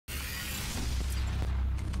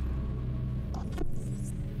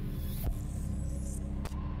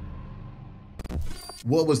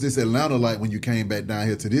What was this Atlanta like when you came back down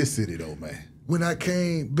here to this city, though, man? When I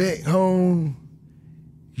came back home,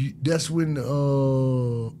 that's when the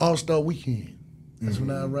All-Star Weekend. That's when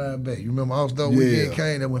I arrived back. You remember All-Star Weekend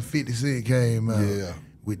came? That when 50 Cent came out. Yeah.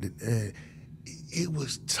 With the, it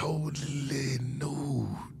was totally new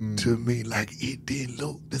to me. Like, it didn't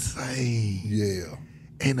look the same. Yeah.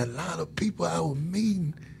 And a lot of people I was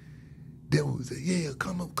meeting, they would say, yeah,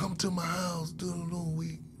 come to my house, do a little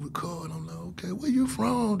week, record. I'm like, okay, where you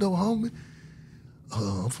from, though, homie?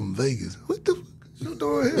 I'm from Vegas. What the fuck you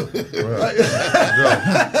doing here? Right.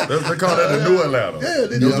 They call that the New Atlanta. Yeah,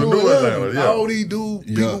 the New Atlanta. Yeah. All these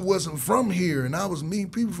people wasn't from here, and I was meeting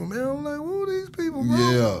people from there. I'm like, who are these people from?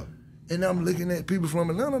 Yeah. And I'm looking at people from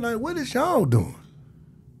Atlanta like, what is y'all doing?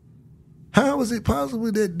 How is it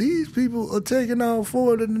possible that these people are taking off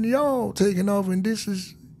further than y'all taking off, and this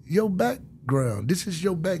is your background? This is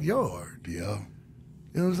your backyard. Yeah.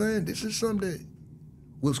 You know what I'm saying? This is something that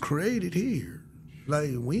was created here.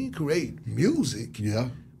 Like, we ain't create music,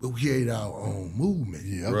 but we create our own movement.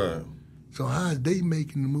 Yeah. Right. So how is they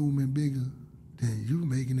making the movement bigger than you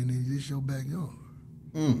making it in this your backyard?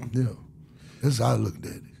 Yeah. That's how I looked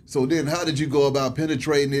at it. So then how did you go about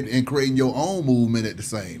penetrating it and creating your own movement at the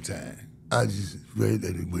same time? I just read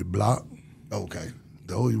that with Block. Okay.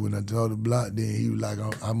 When I told the Block, then he was like,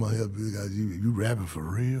 I'm gonna help you guys. You rapping for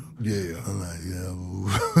real? Yeah. I'm like,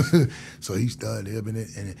 yeah. So he started helping it,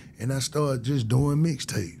 and I started just doing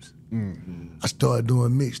mixtapes. I started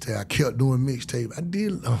doing mixtape. I kept doing mixtape. I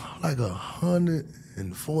did like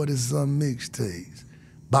 140 some mixtapes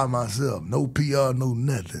by myself. No PR, no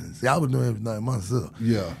nothing. See, I was doing everything myself.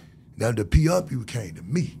 Yeah. Now the PR people came to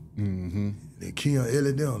me. They Keon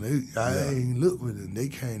Ellie down. I ain't look with them. They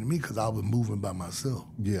came to me because I was moving by myself.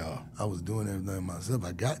 Yeah. I was doing everything myself.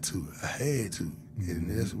 I got to. I had to.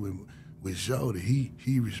 And that's with Shorty.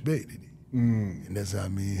 He respected it. And that's how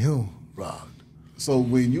me and him rocked. So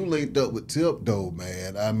when you linked up with Tip, though,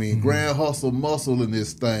 man, I mean, Grand Hustle Muscle in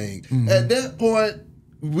this thing. At that point,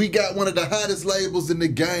 we got one of the hottest labels in the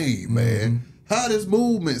game, man. Hottest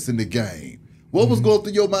movements in the game. What was going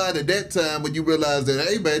through your mind at that time when you realized that,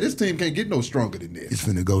 hey, man, this team can't get no stronger than this? It's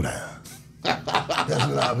finna go down. That's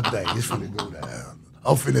what I was thinking. It's finna go down.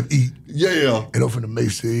 I'm finna eat. Yeah. And I'm finna make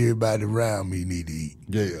sure everybody around me need to eat.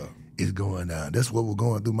 Yeah. It's going down. That's what was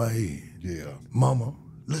going through my head. Yeah. Mama,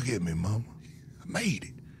 look at me, mama. I made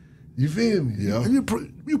it. You feel me? Yeah. And you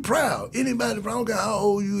proud. Anybody, I don't care how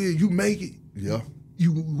old you is, you make it. Yeah.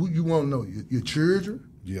 You want to know your children,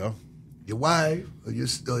 Yeah. your wife, or your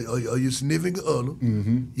significant other,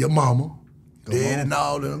 your mama, dad, and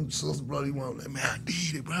all them, sister, brother. You want to man, I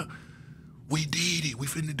did it, bro. We did it. We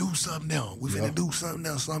finna do something now. We finna do something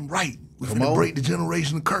now, something right. We finna break the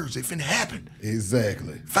generational curse. It finna happen.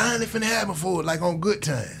 Exactly. Finally finna happen for it, like on Good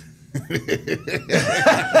Time.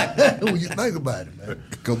 When you think about it, man.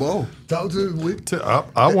 Come on. Talk to me.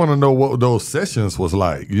 I want to know what those sessions was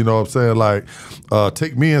like. You know what I'm saying? Like,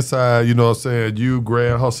 take me inside, you know what I'm saying? You,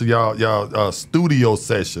 Grand Hustle, y'all studio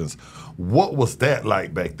sessions. What was that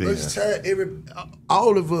like back then?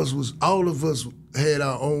 All of us had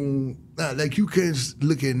our own. Like, you can't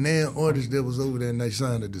look at now artists that was over there and they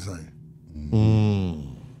sounded the same.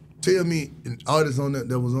 Tell me an artist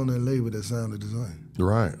that was on that label that sounded the same.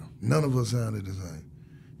 Right. None of us sounded the same.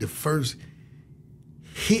 The first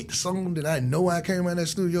hit song that I know I came out of that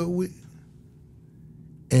studio with,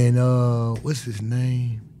 and what's his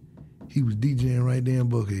name? He was DJing right there in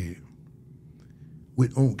Buckhead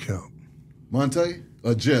with On Count. Monte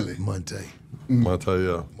or Jelly? Monte. Monte,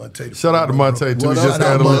 yeah. Monte. Shout out to Monte too. Just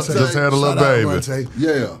had a little baby. Monte.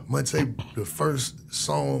 Yeah. Monte, the first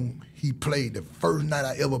song he played, the first night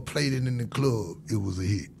I ever played it in the club, it was a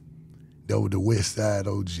hit. That was the Westside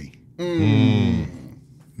OG.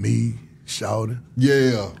 Me, Shawty,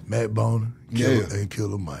 Matt Bonner, and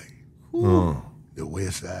Killer Mike. The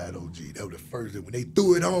Westside OG. That was the first. When they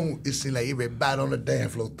threw it on, it seemed like everybody on the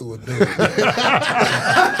dance floor threw it down.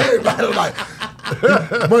 Everybody was like,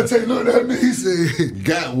 Monte looked at me, he said,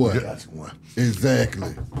 got one. Got one.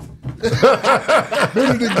 Exactly. Did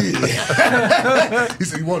it again. He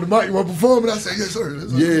said, you want the mic? You want to perform it? I said, yes, sir. Let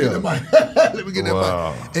me get that mic.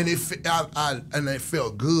 And it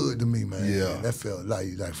felt good to me, man. Yeah. That felt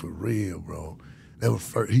like for real, bro. That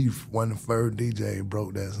was he one of the first DJ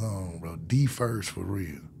broke that song, bro. The first for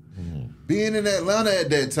real. Being in Atlanta at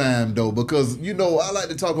that time, though, because, you know, I like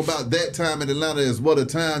to talk about that time in Atlanta as what a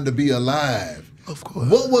time to be alive. Of course.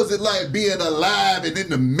 What was it like being alive and in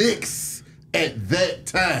the mix at that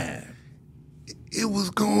time? It was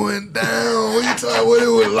going down. What you talking what it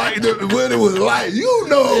was like? What it was like? You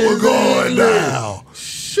know it was going down.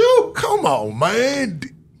 Shoot, come on, man.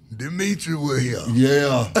 Dimitri was here.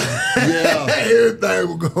 Yeah. Yeah. Everything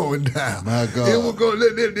was going down. My God. It was going.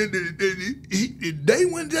 They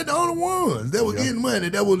weren't just the only ones that were getting money,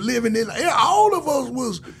 that was living in. All of us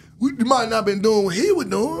was. We might not been doing what he was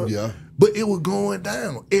doing. Yeah. But it was going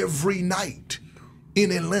down every night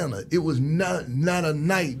in Atlanta. It was not a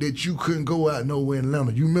night that you couldn't go out nowhere in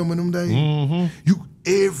Atlanta. You remember them days? You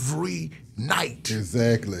every night.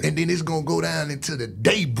 Exactly. And then it's gonna go down into the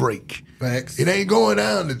daybreak. Facts. It ain't going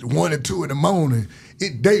down at 1 or 2 in the morning.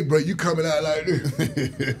 It daybreak. You coming out like this.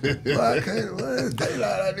 Well, I can't. Well, it's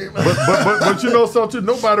daylight out there. But you know something?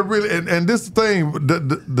 Nobody really. And this thing,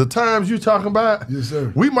 the times you talking about. Yes,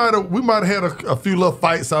 sir. We might have had a few little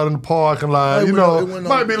fights out in the parking lot. You know,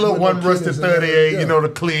 might be a little one rusted 38. You know, to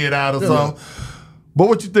clear it out or something. But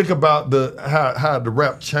what you think about how the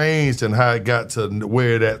rap changed and how it got to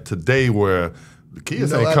where it at today, where the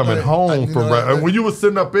kids ain't coming home from rap? And when you were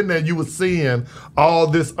sitting up in there, you were seeing all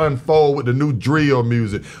this unfold with the new drill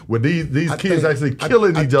music, where these kids actually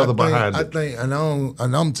killing each other behind it. I think, and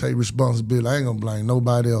I'm taking responsibility. I ain't gonna blame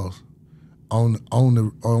nobody else on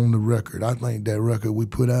the record. I think that record we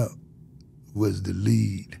put out was the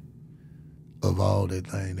lead of all that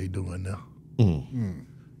thing they doing now.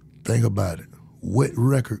 Think about it. What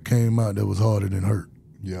record came out that was harder than Hurt?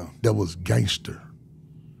 Yeah. That was gangster.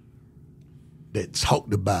 That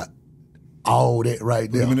talked about all that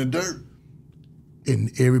right there. Them in the dirt. And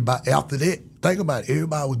everybody, after that, think about it,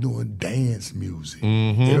 everybody was doing dance music.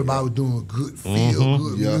 Everybody was doing good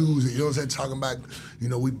feel-good music. You know what I'm saying? Talking about, you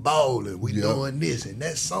know, we balling, we doing this. And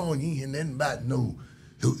that song, you ain't hear nothing about no,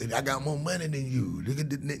 I got more money than you. Look at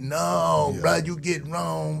the, no, bro, you get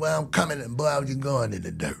wrong. Well, I'm coming, and boy, I was just going in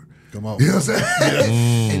the dirt. Come on. You know what I'm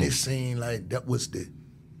saying? And it seemed like that was the,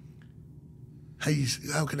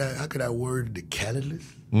 how could I word the catalyst?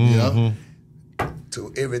 Yeah.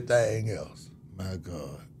 To everything else. My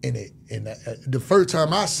God. And the first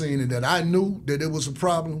time I seen it, that I knew that it was a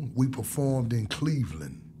problem, we performed in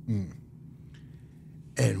Cleveland.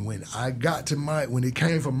 And when I got to when it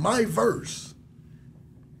came from my verse,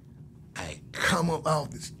 I come up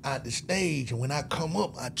out the stage, and when I come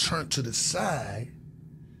up, I turn to the side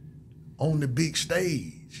on the big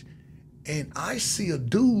stage, and I see a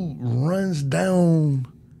dude runs down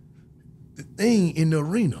the thing in the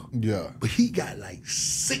arena. Yeah. But he got like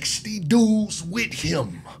 60 dudes with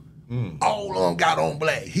him. All of them got on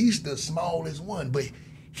black. He's the smallest one, but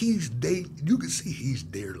you can see he's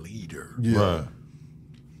their leader. Yeah. Right.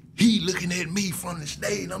 He looking at me from the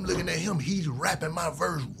stage, and I'm looking at him. He's rapping my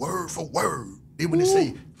verse word for word. Then when they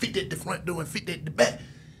say, fit at the front door and fit at the back,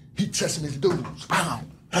 he testing his dudes.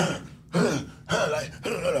 Like,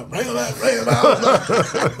 ran out.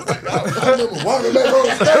 I remember walking back on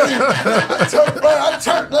the stage. I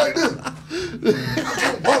turned like this. I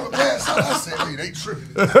walking past, I said, hey, they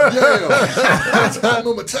tripping. I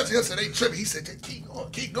remember touching him, I said, they tripping. He said, just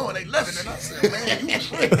keep going, they loving it. And I said, man, you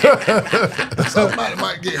tripping. Somebody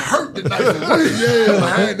might get hurt tonight.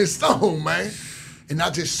 Behind this song, man. And I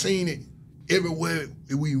just seen it. Everywhere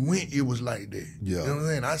we went, it was like that. Yeah. You know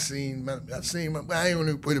what I'm saying? I seen I ain't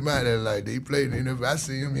gonna put him out there like that. He played it, I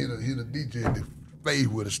seen him hit a DJ in the face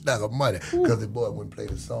with a stack of money because the boy wouldn't play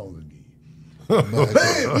the song again.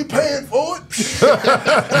 Man, we paying for it.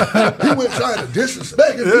 He went trying to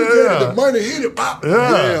disrespect it. He gave the money, hit it, pop.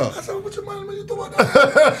 I said, what your money when you doing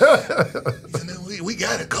that? And then we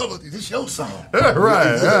got it covered. This your song. We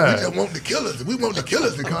just want the killers. We want the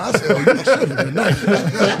killers to come. I said, oh, you tripping tonight.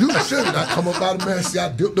 You tripping. I come up out of Man City. I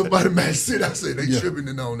dipped up out of Man City. I said, they tripping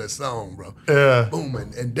in on that song, bro. Yeah. Boom.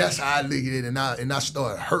 And that's how I look at it. And I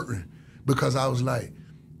started hurting because I was like,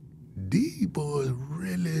 these boys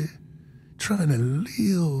really trying to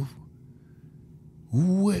live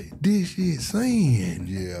what this is saying.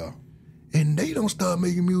 Yeah. And they don't start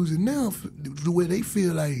making music now the way they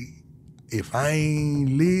feel like, if I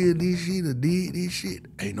ain't lived this shit or did this shit,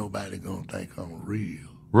 ain't nobody gonna think I'm real.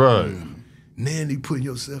 Right. Then you putting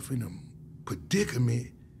yourself in a predicament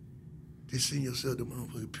to send yourself to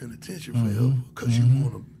motherfucking penitentiary forever because you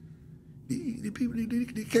wanna, the people,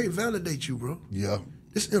 they can't validate you, bro. Yeah.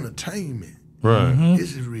 This entertainment. Right.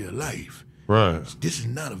 This is real life. Right. This is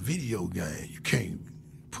not a video game. You can't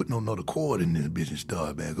put no another chord in this bitch and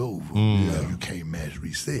start back over. You can't match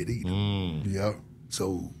reset either. Yeah.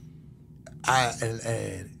 So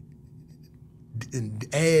and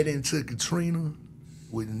add into Katrina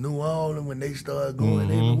with New Orleans when they started going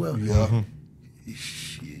everywhere. Yeah.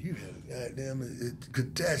 Shit, you had a goddamn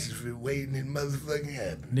catastrophe waiting to motherfucking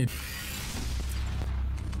happen.